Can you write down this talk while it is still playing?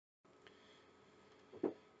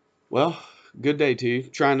Well, good day to you.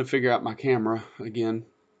 Trying to figure out my camera again.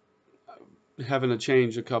 Having to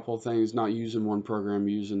change a couple of things, not using one program,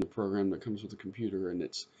 using the program that comes with the computer, and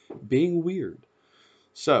it's being weird.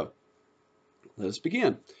 So, let's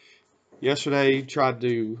begin. Yesterday, tried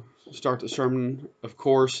to start the sermon, of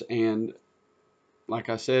course, and like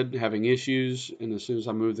I said, having issues, and as soon as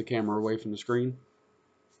I moved the camera away from the screen,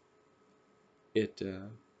 it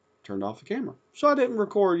turned off the camera. So I didn't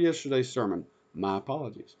record yesterday's sermon. My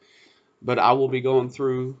apologies. But I will be going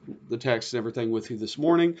through the text and everything with you this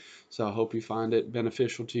morning, so I hope you find it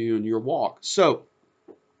beneficial to you in your walk. So,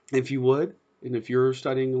 if you would, and if you're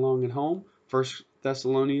studying along at home, 1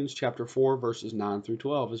 Thessalonians chapter 4, verses 9 through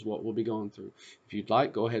 12 is what we'll be going through. If you'd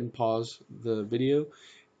like, go ahead and pause the video,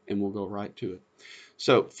 and we'll go right to it.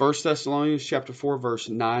 So, 1 Thessalonians chapter 4, verse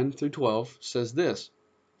 9 through 12 says this.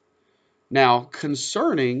 Now,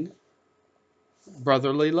 concerning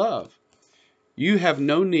brotherly love, you have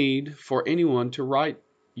no need for anyone to write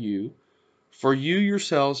you, for you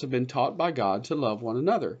yourselves have been taught by God to love one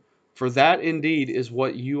another. For that indeed is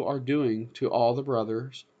what you are doing to all the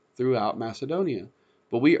brothers throughout Macedonia.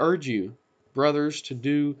 But we urge you, brothers, to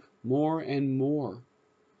do more and more,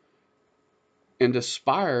 and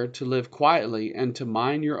aspire to live quietly and to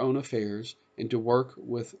mind your own affairs and to work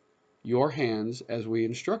with your hands as we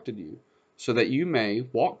instructed you, so that you may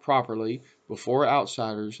walk properly before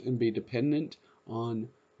outsiders and be dependent on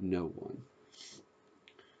no one.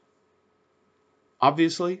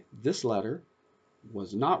 Obviously, this letter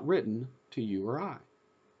was not written to you or I,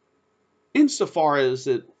 insofar as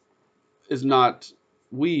it is not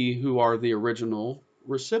we who are the original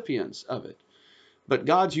recipients of it. But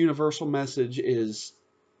God's universal message is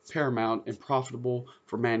paramount and profitable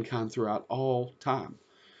for mankind throughout all time.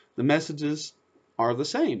 The messages are the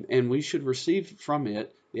same, and we should receive from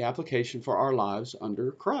it the application for our lives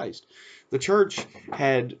under Christ. The church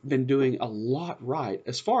had been doing a lot right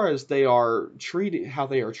as far as how they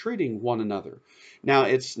are treating one another. Now,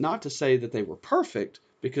 it's not to say that they were perfect,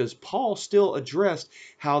 because Paul still addressed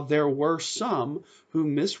how there were some who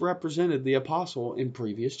misrepresented the apostle in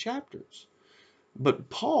previous chapters. But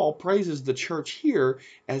Paul praises the church here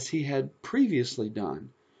as he had previously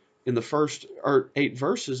done in the first 8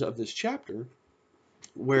 verses of this chapter,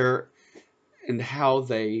 where and how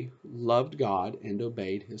they loved God and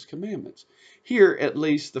obeyed his commandments. Here, at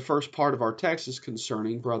least, the first part of our text is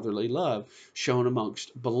concerning brotherly love shown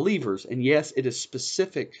amongst believers. And yes, it is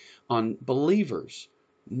specific on believers,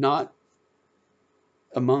 not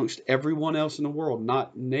amongst everyone else in the world,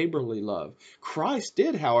 not neighborly love. Christ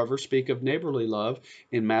did, however, speak of neighborly love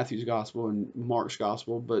in Matthew's gospel and Mark's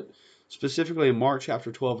gospel, but specifically in Mark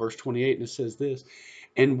chapter 12, verse 28, and it says this,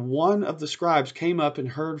 and one of the scribes came up and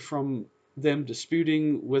heard from them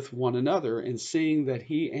disputing with one another, and seeing that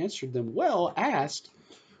he answered them well, asked,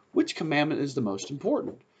 which commandment is the most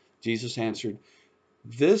important? Jesus answered,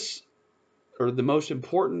 the most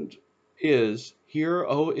important is, hear,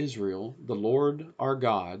 O Israel, the Lord our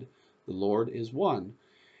God, the Lord is one.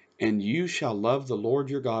 And you shall love the Lord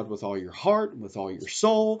your God with all your heart, with all your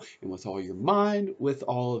soul, and with all your mind, with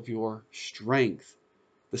all of your strength.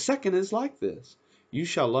 The second is like this. You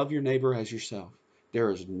shall love your neighbor as yourself. There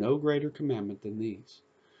is no greater commandment than these.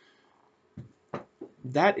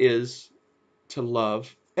 That is to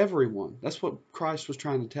love everyone. That's what Christ was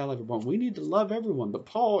trying to tell everyone. We need to love everyone. But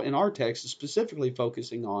Paul, in our text, is specifically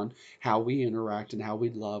focusing on how we interact and how we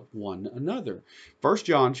love one another. 1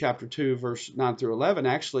 John chapter 2, verse 9 through 11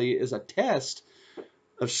 actually is a test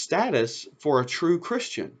of status for a true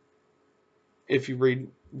Christian. If you read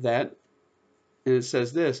that, and it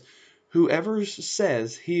says this, whoever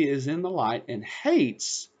says he is in the light and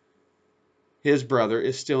hates his brother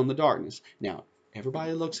is still in the darkness. Now,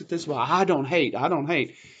 everybody looks at this, well, I don't hate. I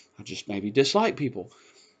just maybe dislike people.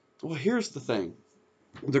 Well, here's the thing.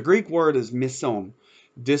 The Greek word is mison,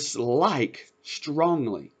 dislike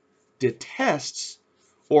strongly, detests,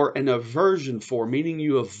 or an aversion for, meaning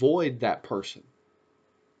you avoid that person.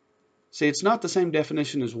 See, it's not the same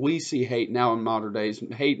definition as we see hate now in modern days.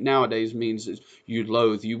 Hate nowadays means you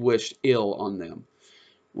loathe, you wish ill on them.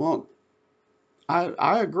 Well,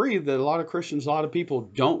 I agree that a lot of Christians, a lot of people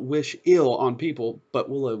don't wish ill on people, but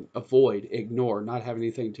will avoid, ignore, not have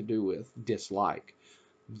anything to do with, dislike.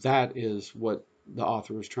 That is what the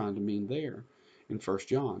author is trying to mean there in 1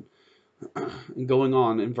 John. And going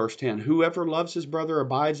on in verse 10, whoever loves his brother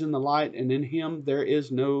abides in the light, and in him there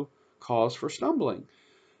is no cause for stumbling.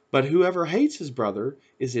 But whoever hates his brother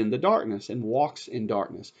is in the darkness and walks in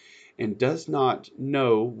darkness, and does not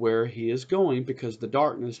know where he is going, because the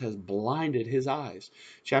darkness has blinded his eyes.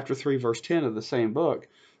 Chapter 3, verse 10 of the same book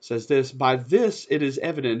says this, by this it is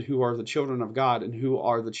evident who are the children of God and who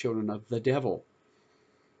are the children of the devil.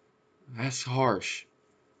 That's harsh.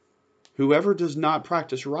 Whoever does not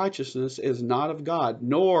practice righteousness is not of God,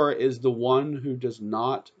 nor is the one who does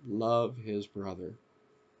not love his brother.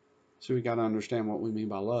 So we got to understand what we mean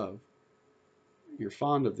by love. You're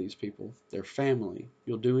fond of these people. They're family.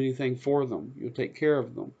 You'll do anything for them. You'll take care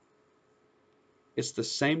of them. It's the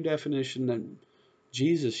same definition that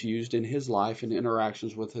Jesus used in his life and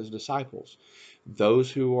interactions with his disciples.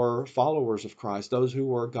 Those who are followers of Christ, those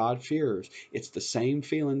who are God-fearers, it's the same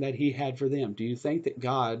feeling that he had for them. Do you think that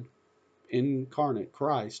God, incarnate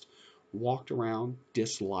Christ, walked around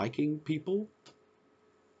disliking people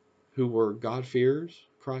who were God-fearers,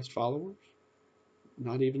 Christ followers?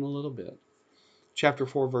 Not even a little bit. Chapter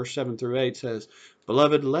 4, verse 7 through 8 says,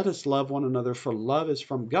 Beloved, let us love one another, for love is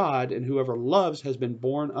from God, and whoever loves has been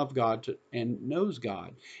born of God and knows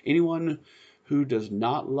God. Anyone who does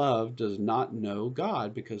not love does not know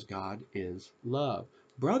God, because God is love.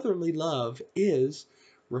 Brotherly love is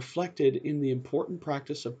reflected in the important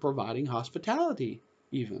practice of providing hospitality,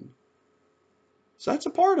 even. So that's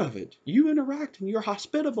a part of it. You interact and you're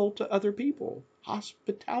hospitable to other people.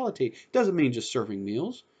 Hospitality doesn't mean just serving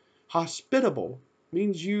meals. Hospitable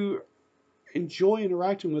means you enjoy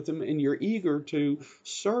interacting with them and you're eager to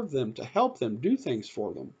serve them, to help them, do things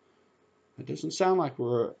for them. It doesn't sound like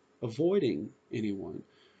we're avoiding anyone.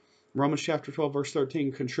 Romans chapter 12, verse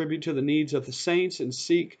 13, contribute to the needs of the saints and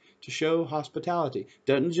seek to show hospitality.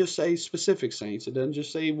 Doesn't just say specific saints. It doesn't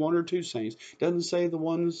just say one or two saints. It doesn't say the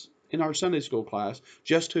ones in our Sunday school class,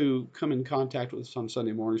 just who come in contact with us on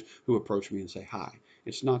Sunday mornings who approach me and say hi.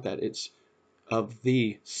 It's not that. It's of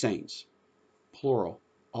the saints, plural,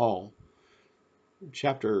 all.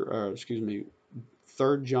 3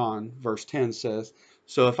 John verse 10 says,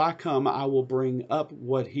 So if I come, I will bring up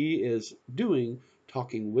what he is doing,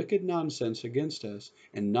 talking wicked nonsense against us,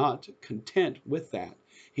 and not content with that.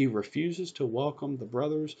 He refuses to welcome the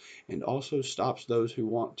brothers and also stops those who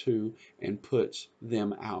want to and puts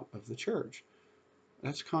them out of the church.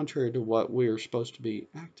 That's contrary to what we are supposed to be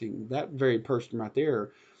acting. That very person right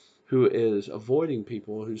there who is avoiding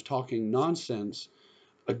people, who's talking nonsense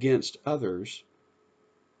against others,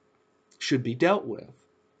 should be dealt with.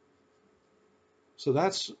 So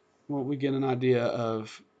that's what we get an idea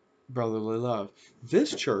of brotherly love.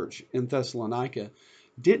 This church in Thessalonica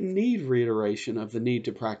didn't need reiteration of the need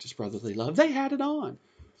to practice brotherly love. They had it on.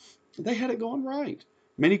 They had it going right.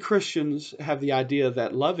 Many Christians have the idea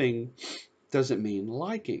that loving doesn't mean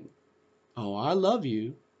liking. Oh, I love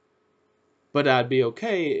you, but I'd be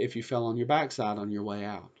okay if you fell on your backside on your way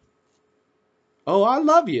out. Oh, I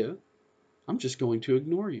love you. I'm just going to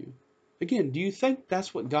ignore you. Again, do you think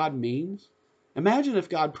that's what God means? Imagine if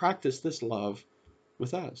God practiced this love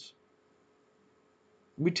with us.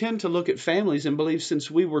 We tend to look at families and believe,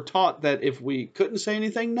 since we were taught that if we couldn't say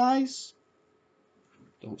anything nice,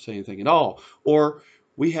 don't say anything at all. Or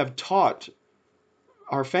we have taught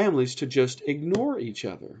our families to just ignore each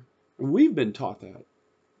other. And we've been taught that.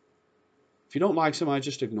 If you don't like somebody,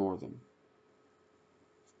 just ignore them.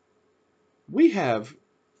 We have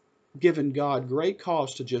given God great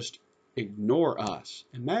cause to just ignore us.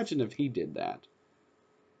 Imagine if he did that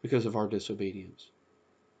because of our disobedience.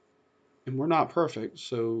 And we're not perfect,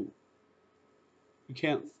 so you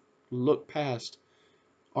can't look past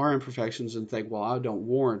our imperfections and think, well, I don't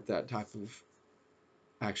warrant that type of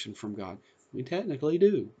action from God. We technically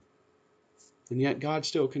do. And yet God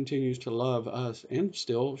still continues to love us and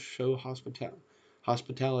still show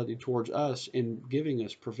hospitality towards us in giving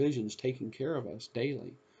us provisions, taking care of us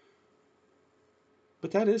daily.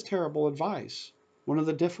 But that is terrible advice. One of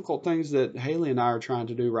the difficult things that Haley and I are trying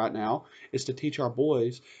to do right now is to teach our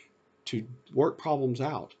boys to work problems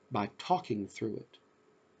out by talking through it.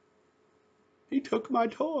 He took my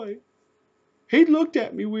toy. He looked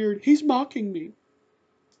at me weird. He's mocking me.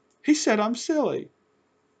 He said I'm silly.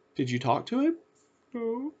 Did you talk to him?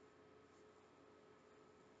 No.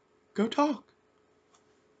 Go talk.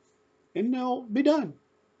 And they'll be done.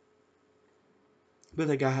 But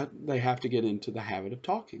they have to get into the habit of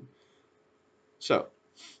talking. So,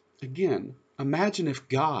 again, imagine if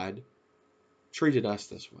God treated us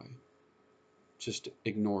this way. Just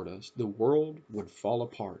ignored us. The world would fall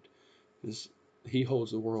apart. He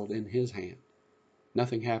holds the world in his hand.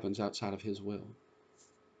 Nothing happens outside of his will.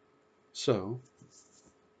 So,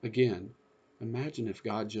 again, imagine if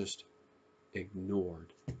God just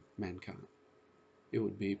ignored mankind. It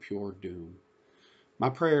would be pure doom. My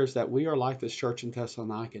prayer is that we are like this church in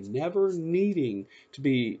Thessalonica, never needing to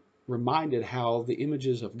be reminded how the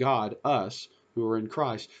images of God, us, who are in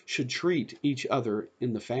Christ, should treat each other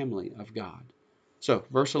in the family of God. So,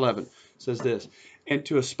 verse 11 says this, and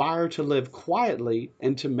to aspire to live quietly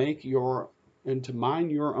and to mind your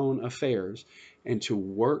own affairs and to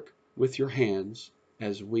work with your hands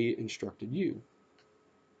as we instructed you.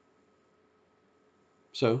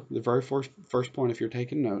 So, the very first point, if you're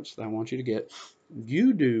taking notes, that I want you to get,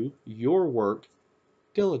 you do your work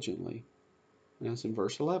diligently. And that's in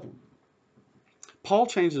verse 11. Paul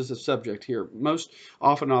changes the subject here. Most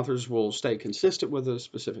often authors will stay consistent with a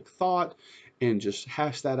specific thought and just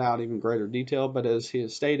hash that out even greater detail. But as he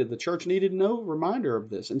has stated, the church needed no reminder of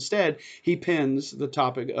this. Instead, he pins the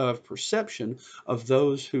topic of perception of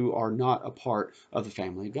those who are not a part of the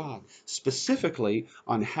family of God, specifically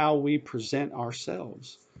on how we present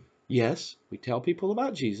ourselves. Yes, we tell people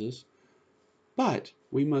about Jesus, but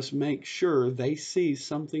we must make sure they see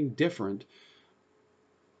something different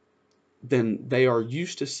than they are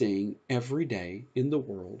used to seeing every day in the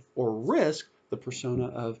world, or risk the persona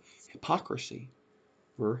of hypocrisy.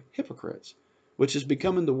 We're hypocrites, which is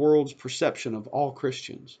becoming the world's perception of all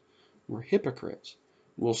Christians. We're hypocrites.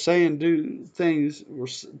 We'll say and do things, we'll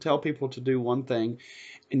tell people to do one thing,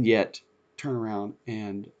 and yet turn around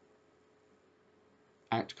and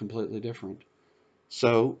act completely different.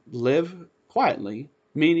 So live quietly,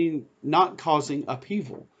 meaning not causing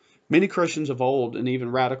upheaval. Many Christians of old and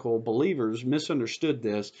even radical believers misunderstood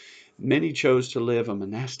this. Many chose to live a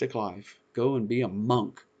monastic life, go and be a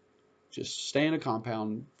monk, just stay in a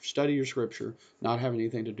compound, study your scripture, not have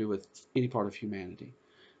anything to do with any part of humanity.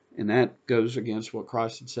 And that goes against what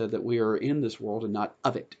Christ had said, that we are in this world and not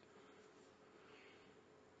of it.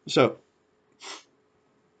 So,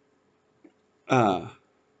 or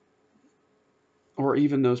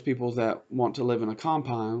even those people that want to live in a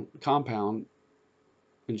compound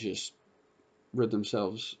and just rid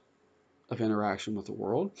themselves of interaction with the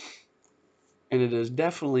world. And it is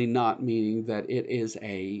definitely not meaning that it is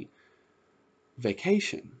a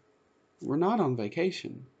vacation. We're not on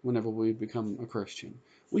vacation whenever we become a Christian.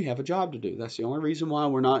 We have a job to do. That's the only reason why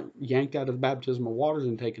we're not yanked out of the baptismal waters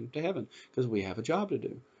and taken to heaven, because we have a job to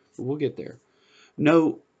do. But we'll get there.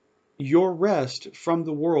 No, your rest from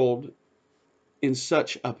the world in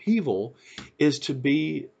such upheaval is to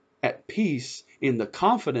be at peace in the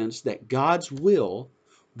confidence that God's will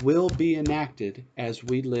be enacted as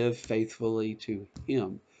we live faithfully to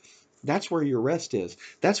Him. That's where your rest is.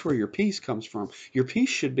 That's where your peace comes from. Your peace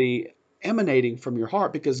should be emanating from your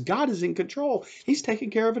heart because God is in control. He's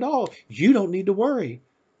taking care of it all. You don't need to worry.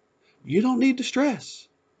 You don't need to stress.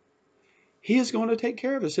 He is going to take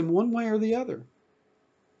care of us in one way or the other.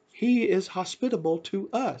 He is hospitable to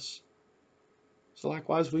us. So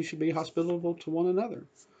likewise, we should be hospitable to one another.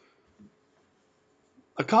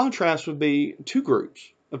 A contrast would be two groups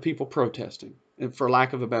of people protesting, and for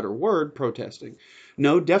lack of a better word, protesting.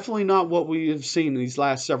 No, definitely not what we have seen in these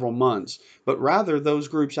last several months, but rather those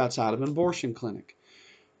groups outside of an abortion clinic.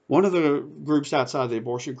 One of the groups outside the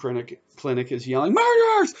abortion clinic is yelling,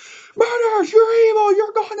 "Murderers! Murderers! You're evil!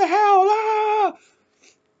 You're going to hell!" Ah!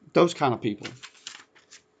 Those kind of people.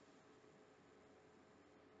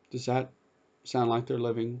 Does that sound like they're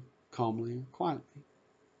living calmly and quietly?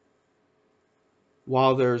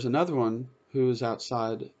 While there's another one who is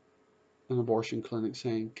outside an abortion clinic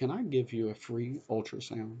saying, "Can I give you a free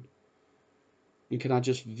ultrasound? And can I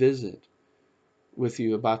just visit with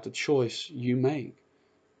you about the choice you make?"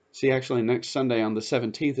 See, actually, next Sunday on the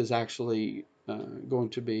 17th is actually going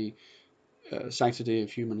to be Sanctity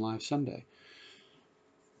of Human Life Sunday.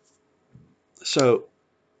 So,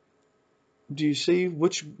 do you see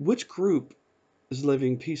which group is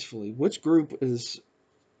living peacefully? Which group is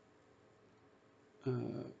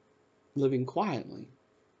living quietly?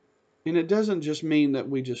 And it doesn't just mean that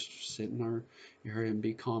we just sit in our area and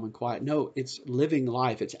be calm and quiet. No, it's living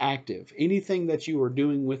life. It's active. Anything that you are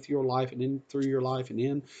doing with your life and in through your life and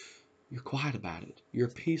in, you're quiet about it. You're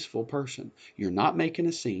a peaceful person. You're not making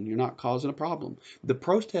a scene. You're not causing a problem. The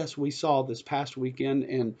protests we saw this past weekend,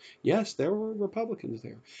 and yes, there were Republicans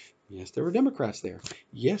there. Yes, there were Democrats there.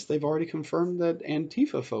 Yes, they've already confirmed that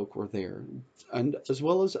Antifa folk were there, and as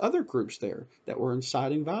well as other groups there that were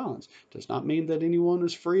inciting violence. Does not mean that anyone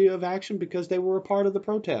is free of action because they were a part of the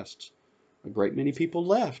protests. A great many people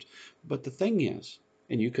left. But the thing is,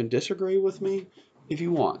 and you can disagree with me if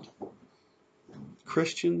you want,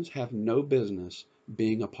 Christians have no business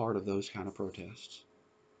being a part of those kind of protests.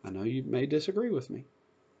 I know you may disagree with me,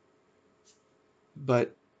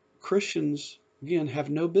 but Christians, again, have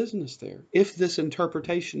no business there. If this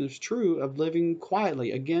interpretation is true of living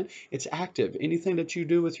quietly, again, it's active. Anything that you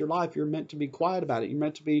do with your life, you're meant to be quiet about it. You're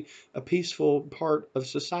meant to be a peaceful part of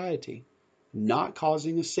society, not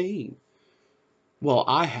causing a scene. Well,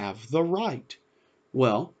 I have the right.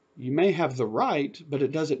 Well, You may have the right, but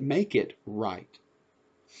it doesn't make it right.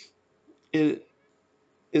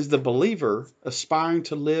 Is the believer aspiring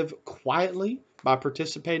to live quietly by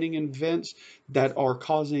participating in events that are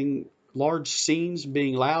causing large scenes,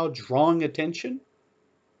 being loud, drawing attention?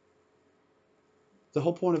 The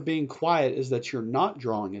whole point of being quiet is that you're not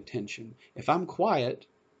drawing attention. If I'm quiet,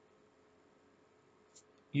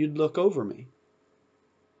 you'd look over me.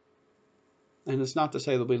 And it's not to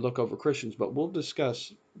say that we look over Christians, but we'll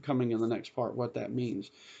discuss coming in the next part what that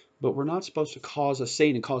means. But we're not supposed to cause a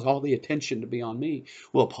scene and cause all the attention to be on me.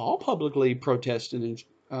 Well, Paul publicly protested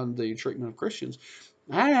on the treatment of Christians.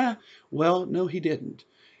 Well, no, he didn't.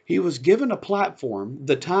 He was given a platform.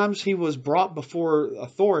 The times he was brought before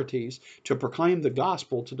authorities to proclaim the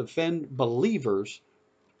gospel, to defend believers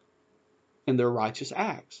and their righteous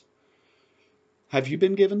acts. Have you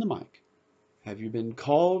been given the mic? Have you been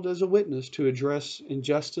called as a witness to address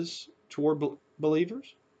injustice toward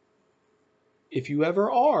believers? If you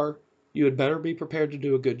ever are, you had better be prepared to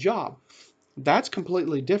do a good job. That's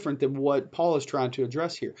completely different than what Paul is trying to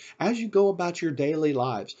address here. As you go about your daily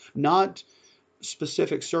lives, not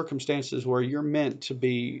specific circumstances where you're meant to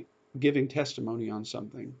be giving testimony on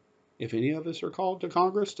something. If any of us are called to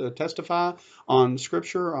Congress to testify on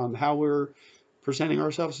Scripture, on how we're presenting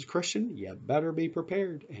ourselves as Christian, you better be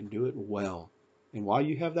prepared and do it well. And while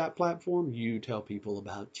you have that platform, you tell people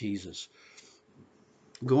about Jesus.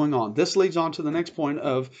 Going on, this leads on to the next point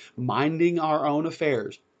of minding our own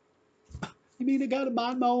affairs. You mean I got to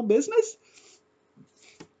mind my own business?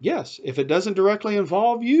 Yes, if it doesn't directly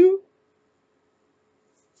involve you,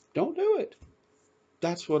 don't do it.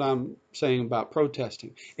 That's what I'm saying about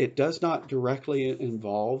protesting. It does not directly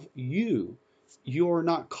involve you. You are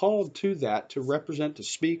not called to that, to represent, to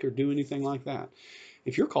speak, or do anything like that.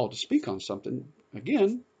 If you're called to speak on something,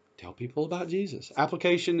 again, tell people about Jesus.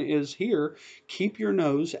 Application is here. Keep your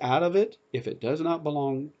nose out of it if it does not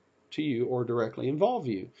belong to you or directly involve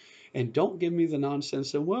you. And don't give me the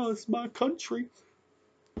nonsense of, well, it's my country.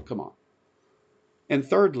 Come on. And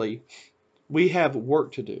thirdly, we have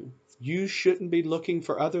work to do. You shouldn't be looking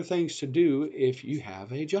for other things to do if you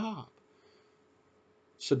have a job.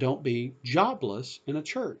 So don't be jobless in a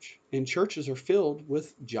church. And churches are filled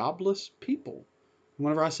with jobless people.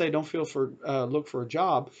 Whenever I say don't look for a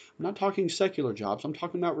job, I'm not talking secular jobs. I'm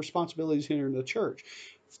talking about responsibilities here in the church.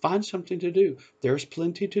 Find something to do. There's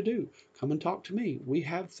plenty to do. Come and talk to me. We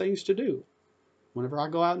have things to do. Whenever I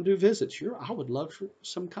go out and do visits, I would love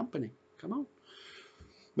some company. Come on.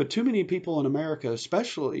 But too many people in America,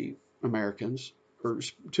 especially Americans, or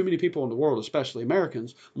too many people in the world, especially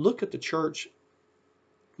Americans, look at the church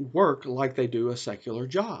work like they do a secular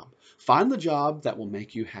job. Find the job that will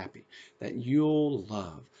make you happy, that you'll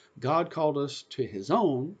love. God called us to His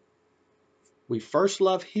own. We first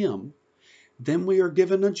love Him, then we are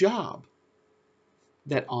given a job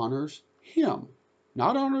that honors Him,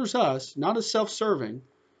 not honors us, not as self-serving.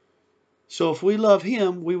 So if we love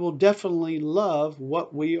Him, we will definitely love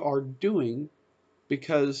what we are doing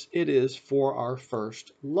because it is for our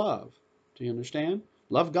first love. Do you understand?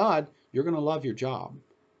 Love God, you're going to love your job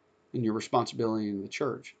and your responsibility in the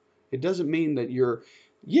church. It doesn't mean that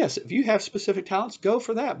yes, if you have specific talents, go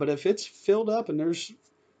for that. But if it's filled up and there's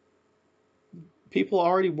people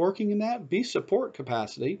already working in that, be support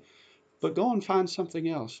capacity, but go and find something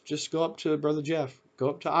else. Just go up to Brother Jeff, go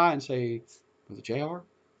up to I and say, Brother JR,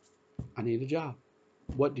 I need a job.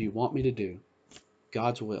 What do you want me to do?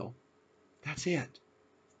 God's will. That's it.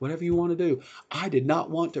 Whatever you want to do. I did not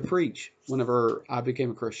want to preach whenever I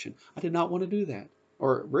became a Christian. I did not want to do that.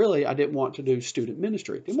 Or really, I didn't want to do student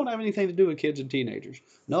ministry. Didn't want to have anything to do with kids and teenagers.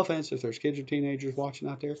 No offense if there's kids or teenagers watching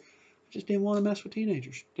out there. I just didn't want to mess with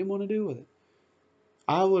teenagers. Didn't want to do with it.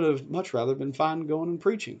 I would have much rather been fine going and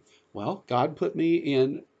preaching. Well, God put me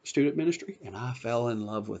in student ministry, and I fell in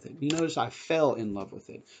love with it. You notice I fell in love with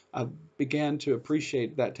it. I began to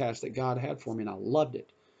appreciate that task that God had for me, and I loved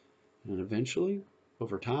it. And eventually,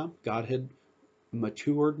 over time, God had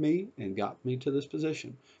matured me and got me to this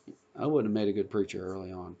position. I wouldn't have made a good preacher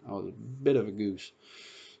early on. I was a bit of a goose.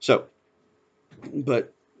 So,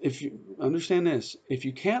 but if you understand this, if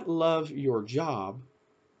you can't love your job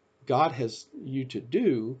God has you to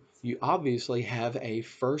do, you obviously have a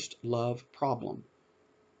first love problem.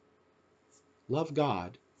 Love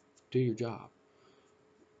God, do your job,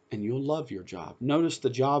 and you'll love your job. Notice the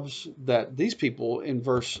jobs that these people in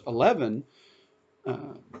verse 11,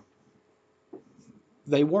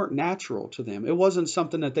 they weren't natural to them. It wasn't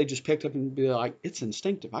something that they just picked up and be like, it's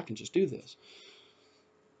instinctive. I can just do this.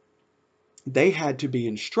 They had to be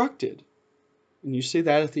instructed. And you see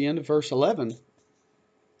that at the end of verse 11.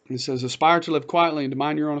 It says, aspire to live quietly and to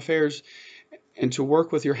mind your own affairs and to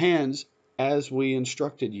work with your hands as we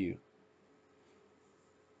instructed you.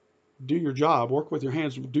 Do your job, work with your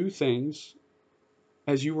hands, do things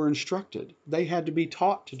as you were instructed. They had to be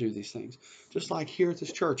taught to do these things. Just like here at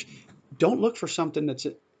this church, don't look for something that's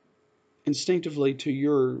instinctively to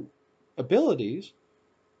your abilities.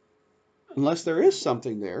 Unless there is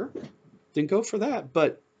something there, then go for that.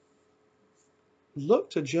 But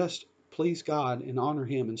look to just please God and honor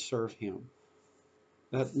Him and serve Him.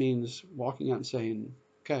 That means walking out and saying,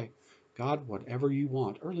 okay, God, whatever you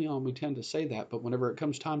want. Early on, we tend to say that, but whenever it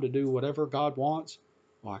comes time to do whatever God wants,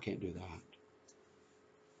 well, I can't do that.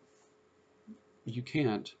 You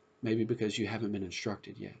can't, maybe because you haven't been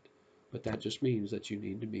instructed yet. But that just means that you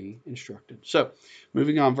need to be instructed. So,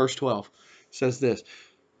 moving on, verse 12 says this,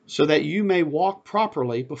 so that you may walk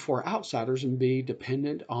properly before outsiders and be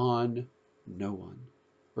dependent on no one.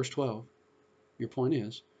 Verse 12, your point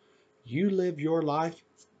is, you live your life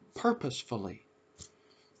purposefully.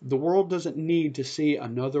 The world doesn't need to see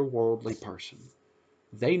another worldly person.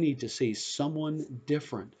 They need to see someone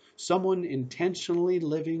different, someone intentionally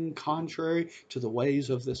living contrary to the ways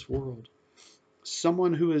of this world.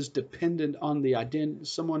 Someone who is dependent on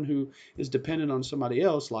someone who is dependent on somebody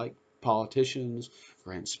else, like politicians,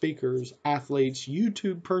 grand speakers, athletes,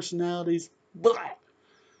 YouTube personalities. Blah.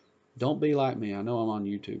 Don't be like me. I know I'm on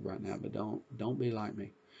YouTube right now, but don't be like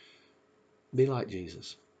me. Be like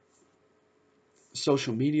Jesus.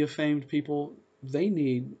 Social media famed people, they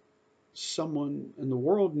need someone, and the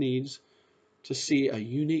world needs to see a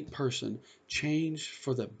unique person changed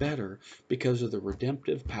for the better because of the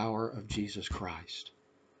redemptive power of Jesus Christ.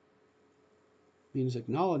 It means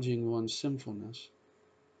acknowledging one's sinfulness,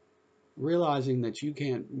 realizing that you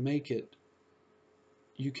can't make it,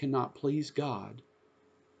 you cannot please God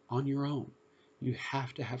on your own. You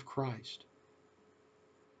have to have Christ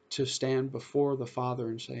to stand before the Father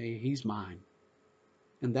and say, He's mine.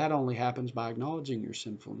 And that only happens by acknowledging your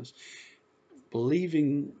sinfulness,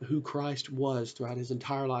 believing who Christ was throughout His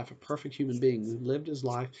entire life, a perfect human being who lived His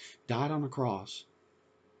life, died on a cross,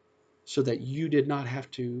 so that you did not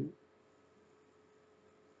have to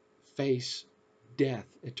face death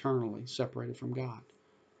eternally separated from God,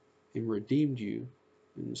 and redeemed you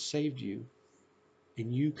and saved you,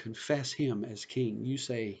 and you confess Him as King. You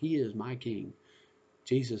say, He is my King,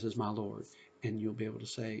 Jesus is my Lord, and you'll be able to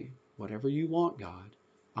say, whatever you want, God,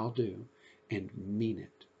 I'll do, and mean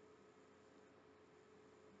it.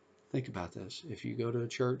 Think about this. If you go to a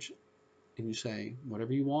church and you say,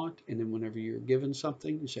 whatever you want, and then whenever you're given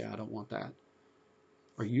something, you say, I don't want that.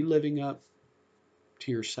 Are you living up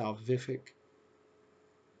to your salvific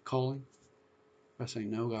calling by saying,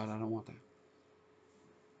 no, God, I don't want that?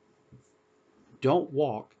 Don't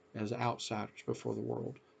walk as outsiders before the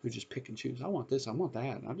world who just pick and choose. I want this, I want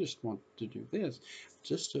that. I just want to do this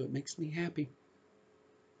just so it makes me happy.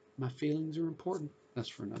 My feelings are important. That's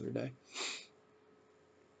for another day.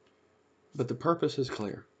 But the purpose is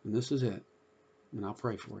clear, and this is it. And I'll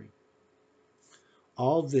pray for you.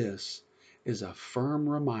 All this is a firm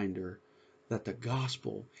reminder that the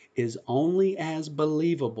gospel is only as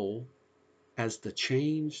believable as the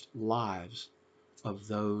changed lives of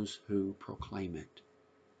those who proclaim it.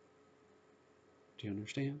 Do you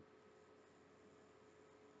understand?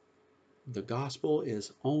 The gospel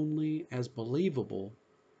is only as believable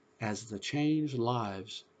as the changed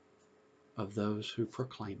lives of those who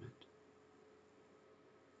proclaim it.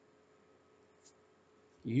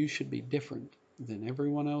 You should be different than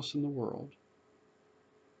everyone else in the world.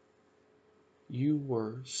 You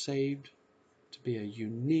were saved to be a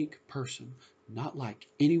unique person, not like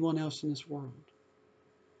anyone else in this world.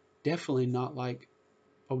 Definitely not like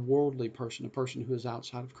a worldly person, a person who is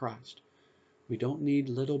outside of Christ. We don't need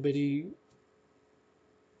little bitty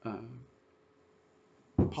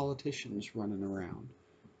politicians running around.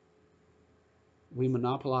 We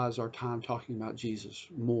monopolize our time talking about Jesus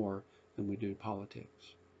more than we do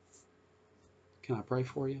politics. Can I pray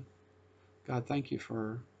for you? God, thank you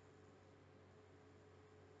for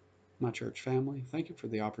my church family. Thank you for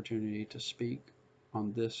the opportunity to speak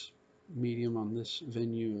on this medium, on this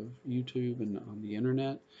venue of YouTube and on the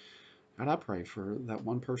internet. God, I pray for that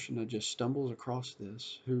one person that just stumbles across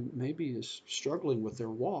this, who maybe is struggling with their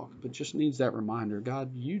walk, but just needs that reminder.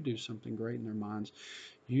 God, you do something great in their minds.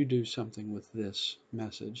 You do something with this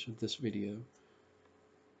message, this video,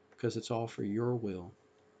 because it's all for your will,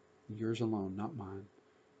 yours alone, not mine.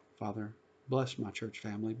 Father, bless my church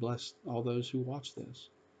family. Bless all those who watch this.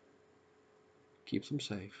 Keep them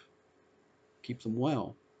safe. Keep them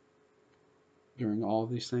well during all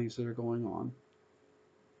these things that are going on.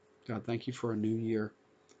 God, thank you for a new year.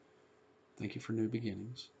 Thank you for new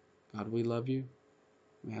beginnings. God, we love you.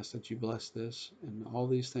 We ask that you bless this and all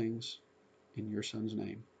these things in your Son's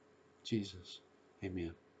name, Jesus.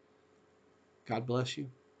 Amen. God bless you,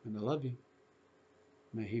 and I love you.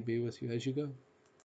 May he be with you as you go.